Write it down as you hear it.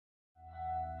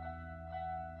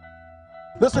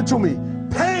Listen to me.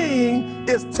 Pain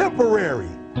is temporary.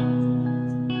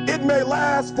 It may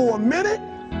last for a minute,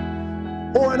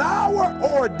 or an hour,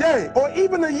 or a day, or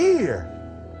even a year.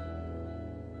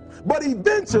 But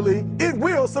eventually, it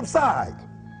will subside.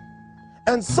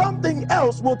 And something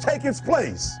else will take its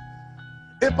place.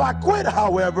 If I quit,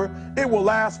 however, it will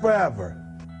last forever.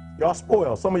 Y'all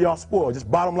spoiled. Some of y'all spoiled. Just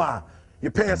bottom line.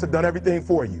 Your parents have done everything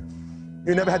for you.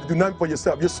 You never had to do nothing for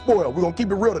yourself. You're spoiled. We're going to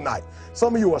keep it real tonight.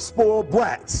 Some of you are spoiled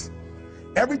brats.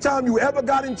 Every time you ever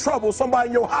got in trouble, somebody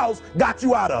in your house got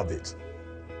you out of it.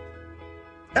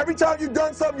 Every time you've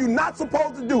done something you're not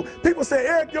supposed to do, people say,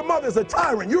 Eric, your mother's a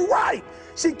tyrant. You're right.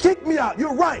 She kicked me out.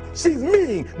 You're right. She's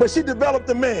mean, but she developed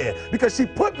a man because she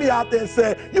put me out there and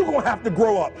said, you're going to have to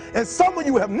grow up. And some of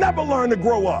you have never learned to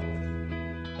grow up.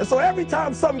 And so every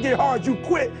time something get hard, you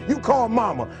quit, you call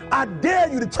mama. I dare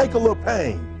you to take a little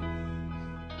pain.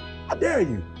 I dare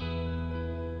you.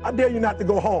 I dare you not to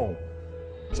go home.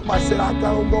 Somebody said, I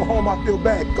don't go home, I feel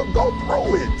bad. Go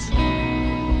through it.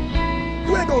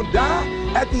 You ain't gonna die.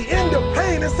 At the end of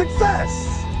pain is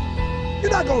success.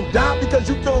 You're not gonna die because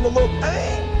you're feeling a little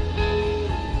pain.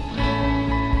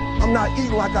 I'm not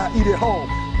eating like I eat at home.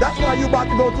 That's why you're about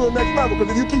to go to the next level,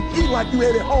 because if you keep eating like you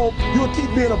ate at home, you'll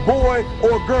keep being a boy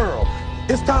or a girl.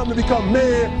 It's time to become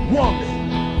man, woman.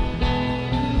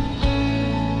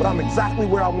 But I'm exactly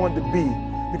where I wanted to be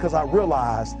because I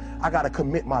realized I gotta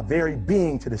commit my very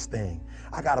being to this thing.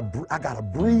 I gotta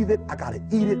breathe it, I gotta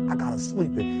eat it, I gotta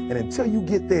sleep it. And until you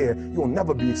get there, you'll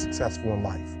never be successful in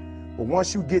life. But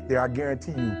once you get there, I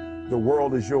guarantee you, the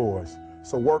world is yours.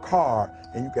 So work hard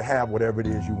and you can have whatever it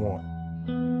is you want.